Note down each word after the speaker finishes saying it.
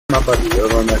My buddy,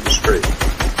 you're on that straight.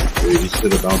 Dude, he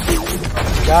should have bounced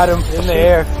it. Got him in the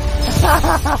air.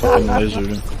 Fucking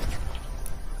lizard.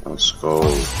 Let's go.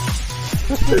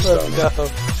 Pissed on him.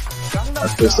 I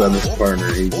pissed on his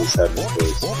partner, he just had me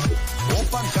pissed.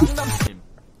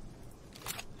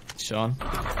 Sean?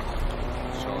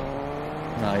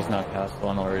 No, he's not past the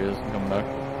one where he is. I'm coming back.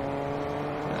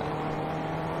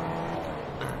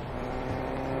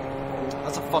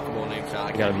 That's a fuckable name, Sean.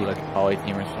 I gotta be like a poly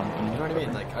team or something. You know what I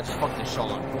mean? Like, I just fucked this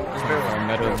Sean. There's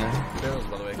Barrels, barrels,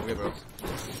 by the way. Okay, bro.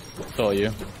 It's all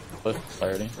you. With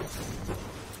clarity.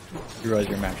 You realize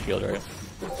your max shield, right?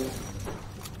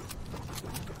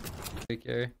 Take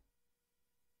care.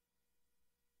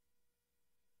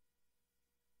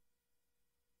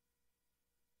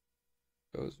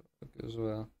 Goes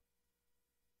well.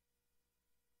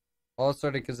 All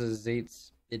started because of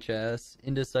Zate's bitch ass,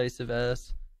 indecisive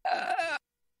ass.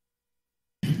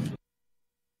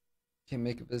 Can't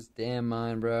make up his damn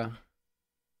mind, bro.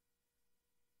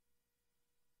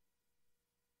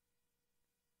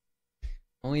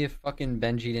 Only if fucking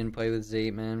Benji didn't play with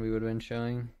Zate, man, we would have been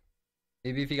showing.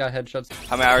 Maybe if he got headshots.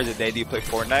 How many hours a day do you play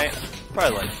Fortnite?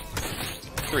 Probably like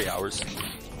 3 hours.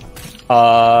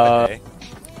 A day.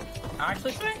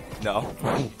 Actually, No.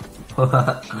 Play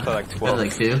like 12.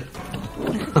 Like 2?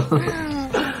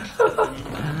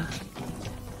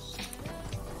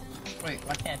 wait,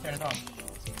 why can't I turn it on?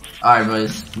 Alright,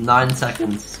 boys. 9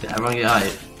 seconds. Everyone get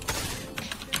hype.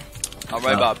 I'm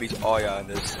right about to beat all y'all in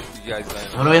this. You guys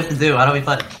know. What do we have to do? How do we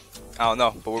play? I don't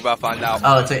know, but we're about to find out.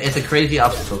 Oh, it's a crazy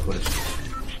obstacle course.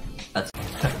 That's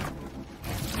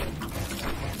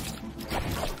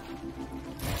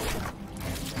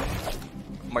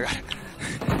Oh my god.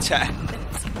 Chat.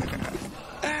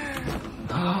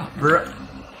 Bruh.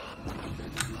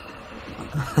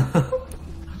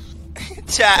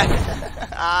 Chat.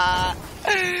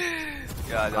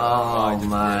 God, Oh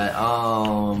my,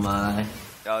 oh my.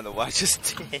 Y'all know what I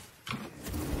just did.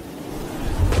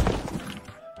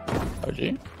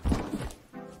 OG?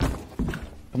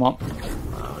 Come on.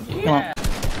 Yeah. Come on.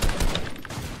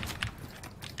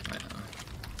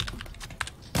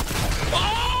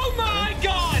 Oh my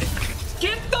god!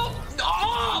 Get the...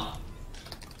 Oh!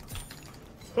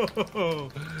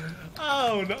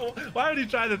 Oh no! Why would he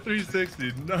try the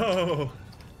 360? No!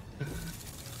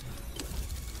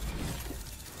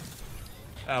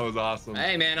 That was awesome.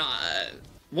 Hey man,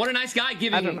 what a nice guy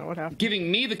giving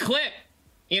me the clip.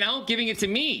 You know, giving it to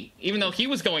me, even though he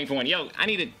was going for one. Yo, I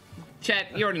need to chat.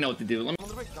 You already know what to do. Let me...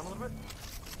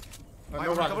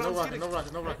 No rocket.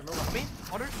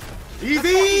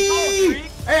 Easy!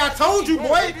 Hey, I told you,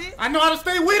 boy. I know how to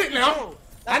stay with it now.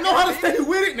 I know how to stay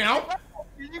with it now.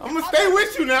 I'm gonna stay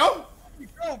with you now.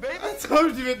 I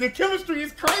told you that the chemistry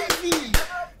is crazy.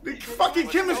 The fucking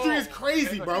chemistry is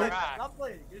crazy, bro.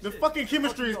 The fucking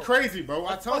chemistry is crazy, bro.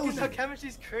 I told you. The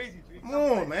chemistry's crazy. Come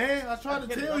on, man. I tried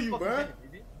to tell you, bro.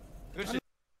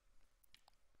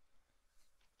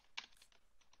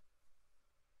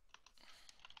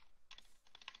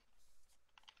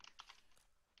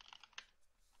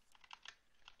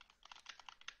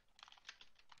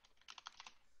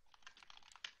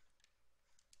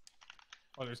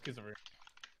 Oh, there's kids over here.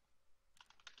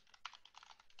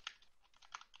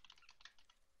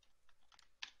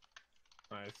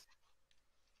 Nice.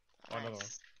 Oh, another one.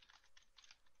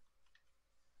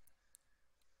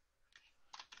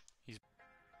 He's...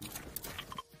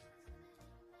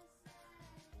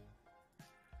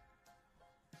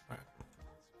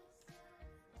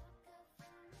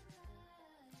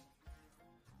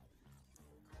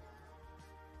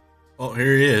 Oh,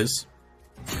 here he is.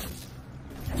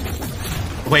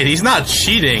 Wait, he's not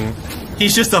cheating.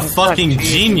 He's just a fucking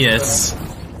genius.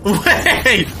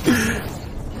 Wait!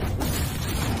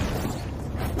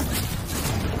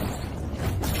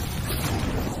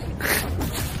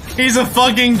 He's a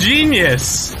fucking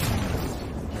genius!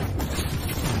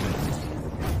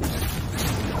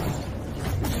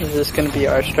 Is this gonna be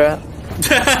our strat?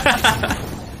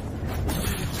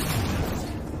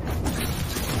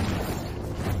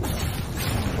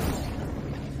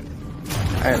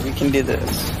 Alright, we can do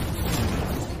this.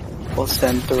 We'll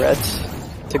send threats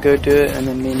to go do it, and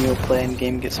then me and you will play in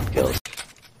game, get some kills.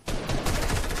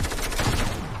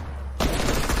 Your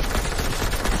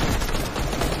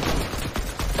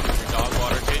dog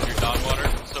water, kid. Your dog water.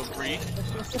 So free.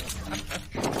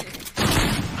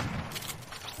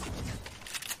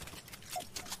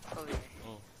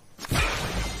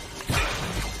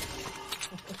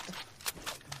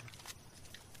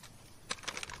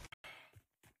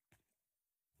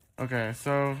 Okay,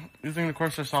 so using the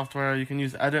Corsair software, you can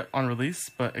use edit on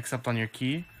release, but except on your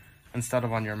key instead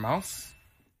of on your mouse.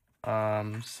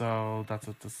 So that's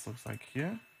what this looks like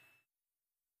here.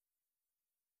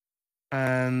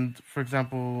 And for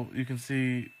example, you can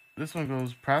see this one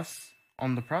goes press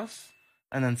on the press,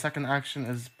 and then second action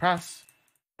is press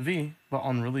V, but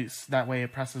on release. That way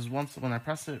it presses once when I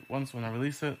press it, once when I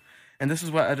release it. And this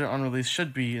is what edit on release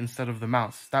should be instead of the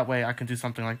mouse. That way I can do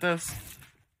something like this.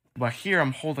 But here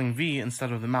I'm holding V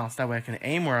instead of the mouse. That way I can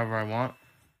aim wherever I want,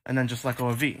 and then just let go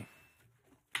of V.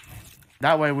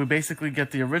 That way we basically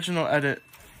get the original edit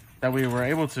that we were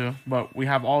able to, but we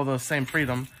have all the same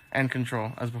freedom and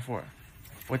control as before,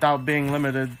 without being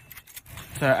limited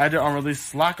to edit on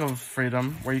release lack of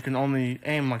freedom, where you can only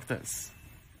aim like this.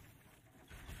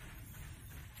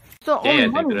 Yeah, I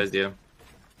think it is, yeah.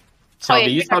 So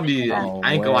you used to be,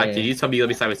 I ain't gonna lie to you, used to be able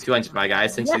to start with 200 by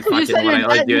guys since you fucking what I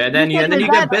always do, and then you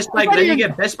get best by clicks, then you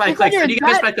get best by clicks, then you get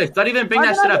best by clicks. Don't even bring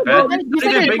that shit up, bro. Don't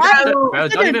even bring that shit up, bro.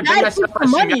 Don't even bring that shit up.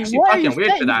 I'm actually fucking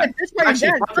weird for that. I'm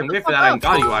actually fucking weird for that. I'm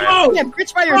God you are. Yeah,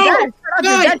 bitch by your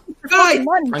dad.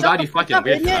 I'm God you fucking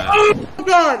weird for that. Oh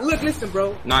God, look, listen,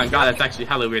 bro. No, God, that's actually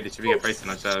hella weird that you bring a person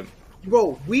on shut up.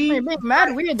 Bro, we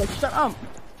mad weird. Like, shut up.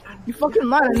 You fucking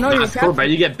lied. I know you're That's cool, bro.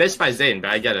 You get bitched by Zane, bro.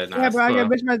 I get it. Nah, yeah, bro. cool. I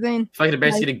get bitched by Zane. Fucking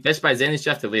embarrassed getting bitched by Zane, you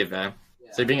have to leave, man.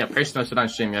 So you're being a personal shit on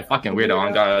stream. You're a fucking weirdo,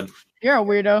 on God. You're a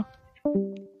weirdo.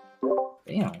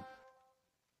 Damn.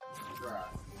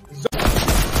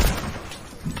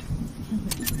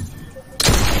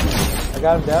 I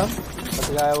got him down. That's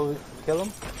the guy I will kill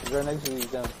him. He's right next to me.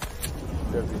 He's down.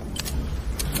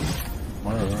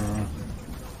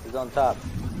 He's on top.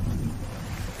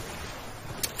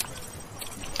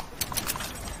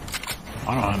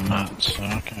 I don't have mats, so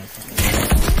okay.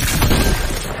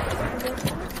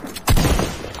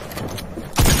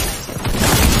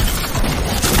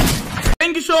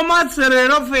 Thank you so much, ρε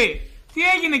Ρόφη. Τι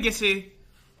έγινε κι εσύ?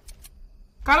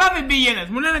 Καλά δεν πήγαινες.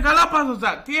 Μου λένε καλά πας στο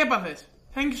chat. Τι έπαθες?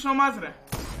 Thank you so much, ρε.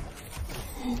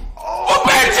 Ο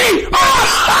Μπέτζι! Ο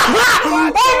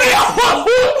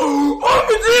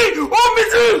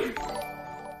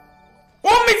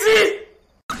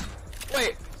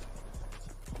Wait.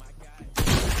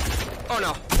 Oh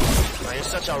no. Oh, you're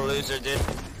such a loser, dude.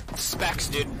 Specs,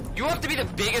 dude. You have to be the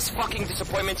biggest fucking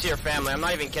disappointment to your family. I'm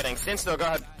not even kidding. Stand still, go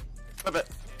ahead. Flip it.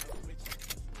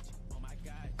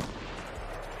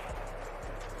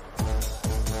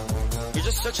 You're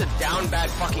just such a down bad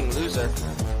fucking loser.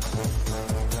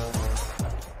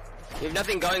 You have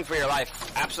nothing going for your life.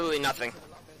 Absolutely nothing.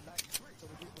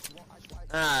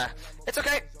 It's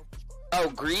okay. Oh,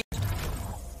 greed.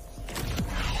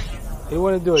 He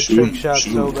want to do a trick shot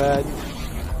so bad.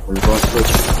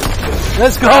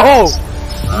 Let's go!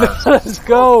 Let's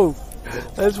go!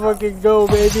 Let's fucking go,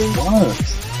 baby! No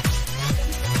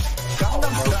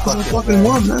fucking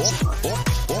one, that's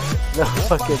no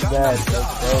fucking bad,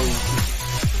 let's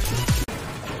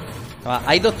go.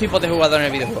 Hay dos tipos de jugadores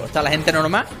en el videojuego. Está la gente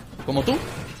normal, como tú,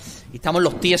 y estamos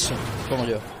los tiesos, como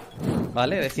yo.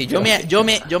 ¿Vale? Es decir,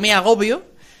 yo me agobio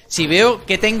si veo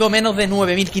que tengo menos de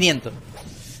 9500.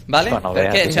 ¿Vale? Bueno,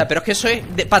 pero es que eso es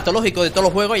patológico de todos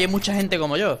los juegos y hay mucha gente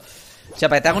como yo. O sea,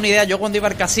 para que te hagas una idea, yo cuando iba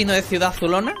al casino de Ciudad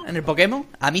Azulona, en el Pokémon,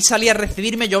 a mí salía a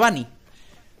recibirme Giovanni.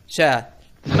 O sea,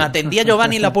 me atendía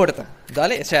Giovanni en la puerta,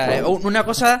 ¿vale? O sea, una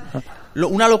cosa,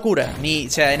 una locura. O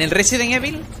sea, en el Resident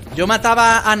Evil, yo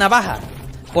mataba a Navaja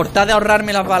por tal de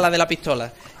ahorrarme las balas de la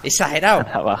pistola. Exagerado.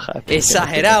 Navaja,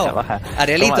 exagerado. Navaja.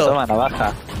 Arielito. Toma,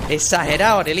 navaja.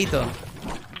 Exagerado, Arielito.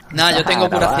 No, yo tengo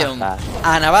curación.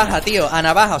 A navaja, tío, a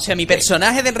navaja. O sea, mi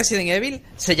personaje del Resident Evil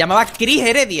se llamaba Chris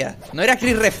Heredia. No era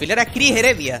Chris Redfield, era Chris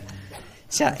Heredia.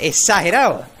 O sea,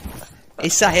 exagerado.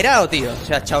 Exagerado, tío. O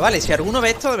sea, chavales, si alguno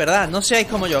ve esto, de verdad, no seáis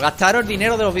como yo. Gastaros el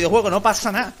dinero de los videojuegos, no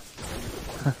pasa nada.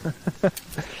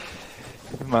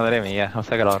 Madre mía, o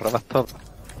sea que lo robas todo.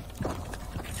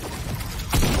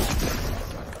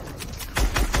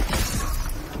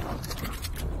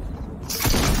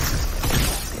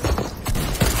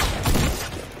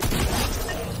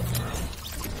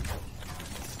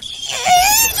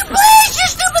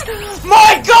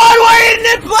 My God, why isn't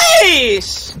it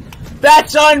place?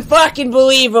 That's unfucking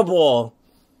believable.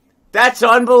 That's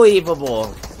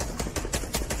unbelievable.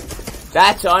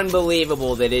 That's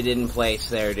unbelievable that it didn't place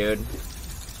there, dude.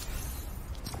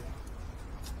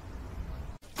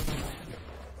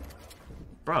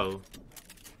 Bro.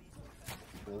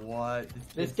 What?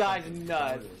 This guy's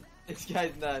nuts. This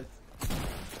guy's nuts.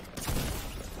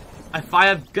 I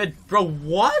fired good, bro.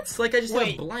 What? Like I just had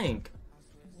a blank.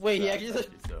 Wait, he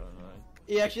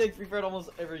actually like free-fired almost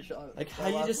every shot. Like, how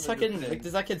you just fucking, like,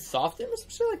 does that kid soft him or some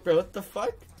shit? Like, bro, what the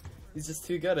fuck? He's just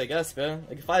too good, I guess, bro.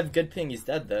 Like, if I have good ping, he's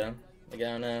dead, though. Like, I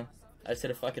don't know. I just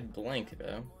hit a fucking blank,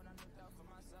 bro.